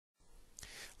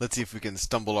Let's see if we can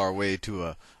stumble our way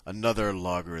to another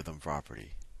logarithm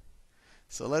property.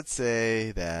 So let's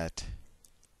say that,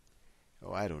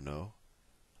 oh, I don't know.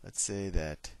 Let's say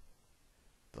that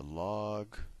the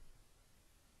log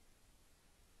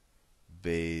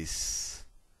base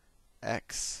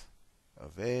x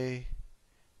of a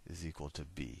is equal to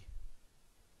b.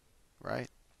 Right?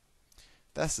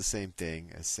 That's the same thing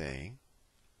as saying,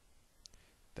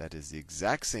 that is the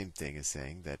exact same thing as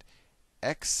saying that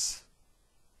x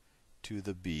to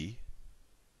the b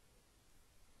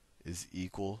is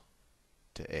equal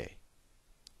to a.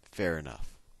 Fair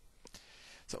enough.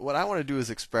 So what I want to do is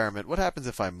experiment. What happens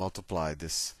if I multiply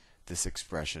this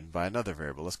expression by another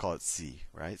variable? Let's call it c,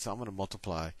 right? So I'm going to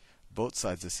multiply both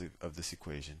sides of this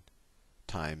equation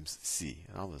times c.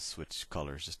 And I'm going to switch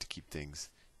colors just to keep things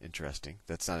interesting.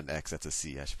 That's not an x, that's a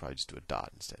c. I should probably just do a dot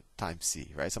instead. Times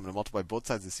c, right? So I'm going to multiply both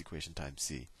sides of this equation times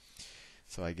c.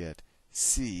 So I get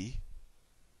c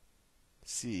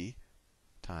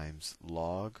times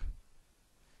log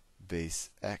base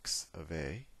x of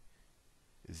a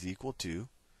is equal to,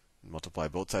 multiply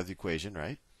both sides of the equation,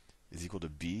 right? Is equal to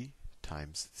b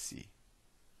times c.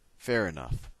 Fair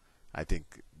enough. I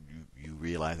think you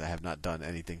realize I have not done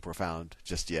anything profound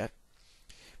just yet.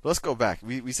 But let's go back.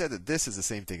 We said that this is the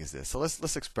same thing as this. So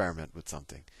let's experiment with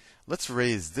something. Let's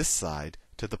raise this side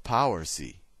to the power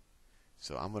c.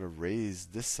 So I'm going to raise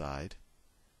this side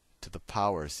to the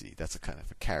power c. That's a kind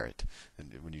of a caret.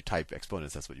 And when you type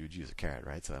exponents, that's what you would use, a caret,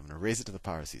 right? So I'm going to raise it to the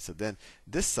power c. So then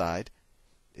this side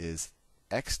is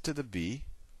x to the b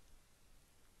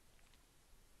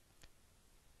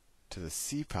to the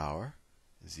c power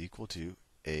is equal to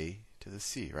a to the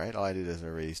c, right? All I did is I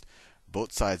raised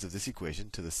both sides of this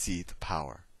equation to the cth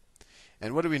power.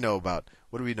 And what do we know about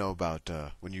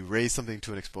when you raise something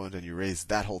to an exponent and you raise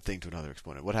that whole thing to another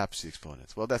exponent? What happens to the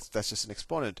exponents? Well, that's just an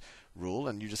exponent rule,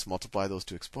 and you just multiply those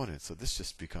two exponents. So this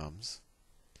just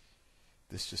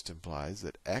implies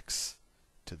that x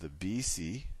to the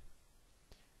bc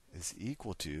is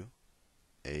equal to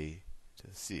a to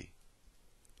the c.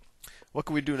 What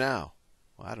can we do now?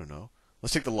 Well, I don't know.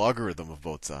 Let's take the logarithm of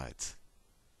both sides,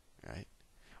 right?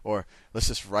 Or let's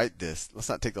just write this. Let's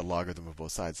not take the logarithm of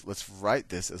both sides. Let's write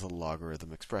this as a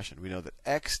logarithm expression. We know that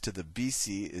x to the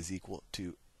bc is equal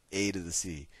to a to the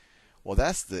c. Well,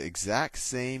 that's the exact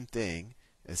same thing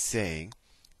as saying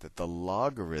that the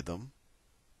logarithm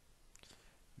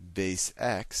base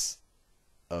x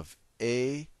of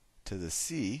a to the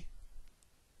c,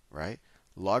 right?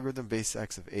 Logarithm base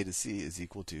x of a to c is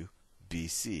equal to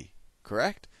bc.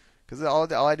 Correct? Because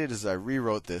all I did is I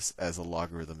rewrote this as a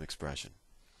logarithm expression.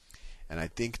 And I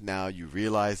think now you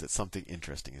realize that something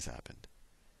interesting has happened.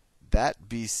 That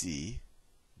BC,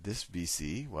 this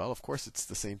BC, well, of course it's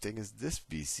the same thing as this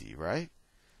BC, right?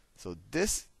 So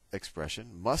this expression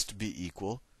must be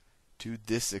equal to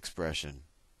this expression.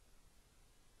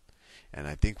 And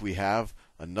I think we have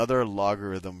another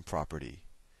logarithm property.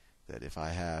 That if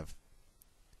I have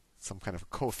some kind of a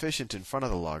coefficient in front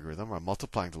of the logarithm, or I'm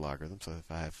multiplying the logarithm, so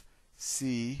if I have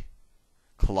c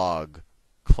clog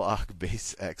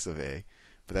base x of a,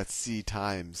 but that's c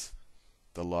times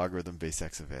the logarithm base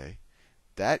x of a,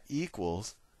 that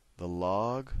equals the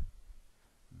log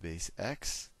base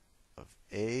x of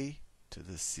a to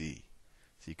the c.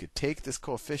 So you could take this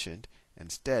coefficient and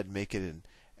instead make it an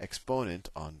exponent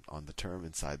on the term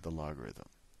inside the logarithm.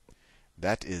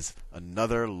 That is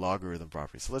another logarithm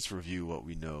property. So let's review what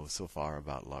we know so far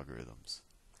about logarithms.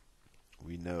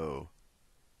 We know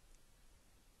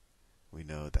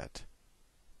that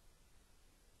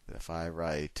if I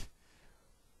write,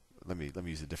 let me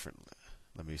use a different,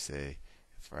 let me say,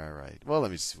 if I write, well,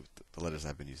 let me just, the letters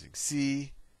I've been using,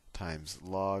 c times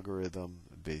logarithm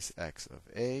base x of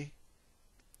a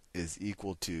is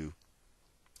equal to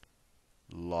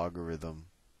logarithm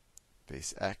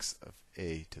base x of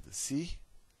a to the c.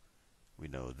 We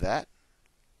know that.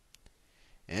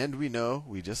 And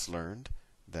we just learned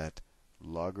that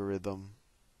logarithm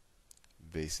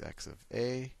base x of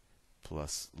a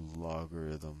plus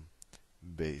logarithm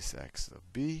base x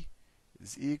of b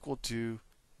is equal to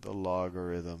the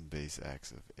logarithm base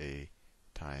x of a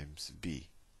times b.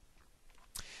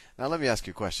 Now let me ask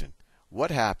you a question.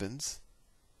 What happens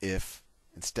if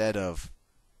instead of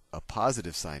a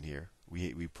positive sign here,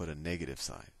 we put a negative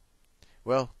sign?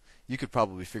 Well, you could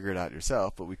probably figure it out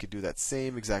yourself, but we could do that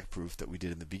same exact proof that we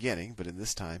did in the beginning, but in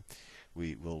this time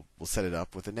we'll set it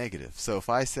up with a negative. So if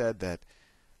I said that,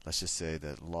 let's just say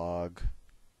that log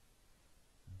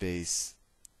base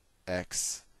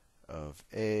x of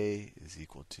a is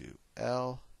equal to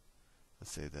L.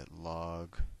 Let's say that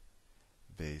log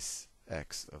base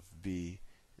x of b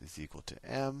is equal to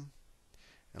m.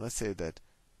 And let's say that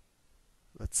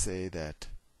let's say that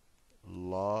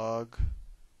log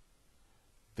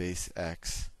base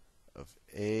x of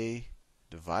a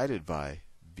divided by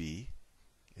b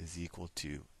is equal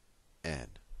to n,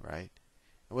 right?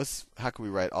 And how can we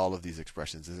write all of these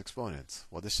expressions as exponents?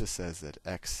 Well, this just says that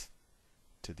x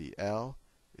to the L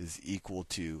is equal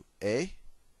to a,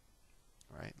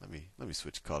 right? Let me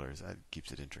switch colors. That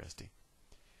keeps it interesting.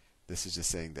 This is just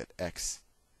saying that x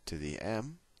to the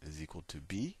m is equal to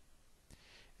b.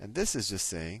 And this is just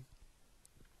saying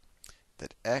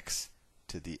that x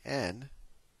to the n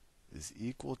is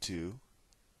equal to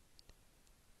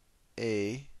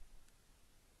a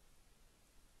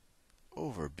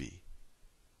over b,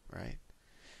 right?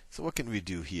 So what can we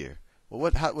do here? Well,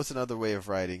 what's another way of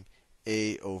writing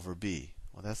a over b?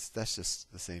 Well, that's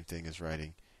just the same thing as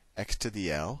writing x to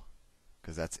the L,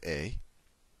 because that's a,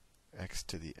 x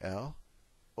to the L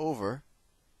over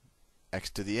x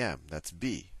to the m, that's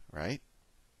b, right?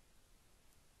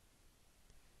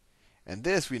 And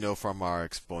this we know from our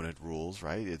exponent rules,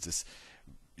 right? It's just,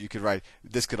 you could write,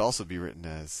 this could also be written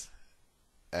as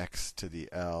x to the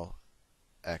L,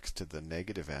 x to the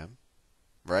negative m,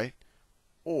 right?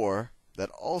 Or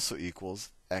that also equals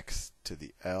x to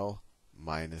the L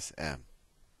minus m.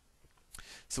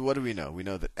 So what do we know? We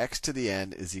know that x to the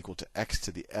n is equal to x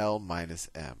to the L minus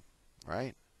m,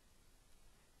 right?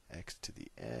 X to the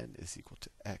n is equal to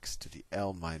x to the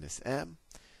L minus m.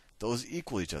 Those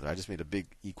equal each other. I just made a big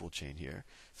equal chain here.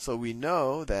 So we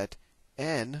know that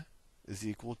n is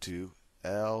equal to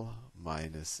L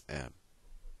minus m.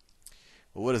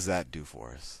 Well, what does that do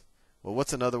for us? Well,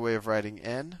 what's another way of writing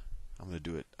n? I'm going to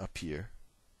do it up here,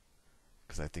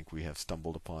 because I think we have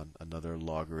stumbled upon another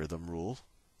logarithm rule.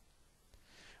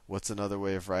 What's another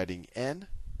way of writing n?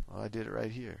 Well, I did it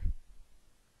right here.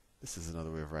 This is another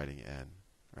way of writing n,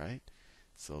 right?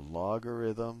 So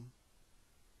logarithm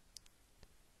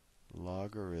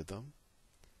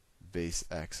base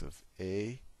x of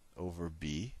a over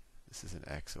b, this is an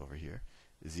x over here,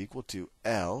 is equal to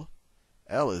L.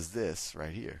 L is this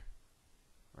right here,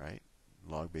 right?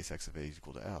 Log base x of a is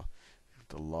equal to L.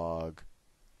 The log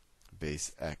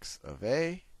base x of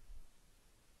a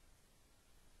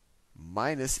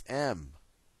minus m.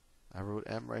 I wrote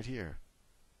m right here.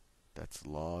 That's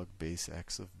log base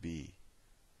x of b.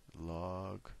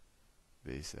 Log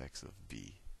base x of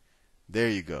b. There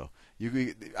you go.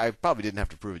 I probably didn't have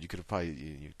to prove it. You could have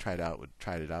probably tried it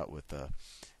out with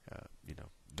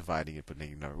dividing it,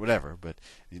 putting a number, whatever. But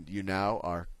you now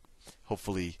are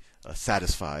hopefully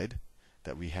satisfied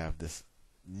that we have this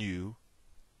new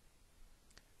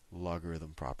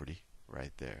logarithm property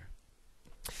right there.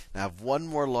 Now I have one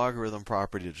more logarithm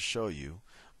property to show you,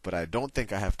 but I don't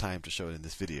think I have time to show it in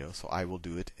this video, so I will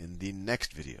do it in the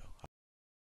next video.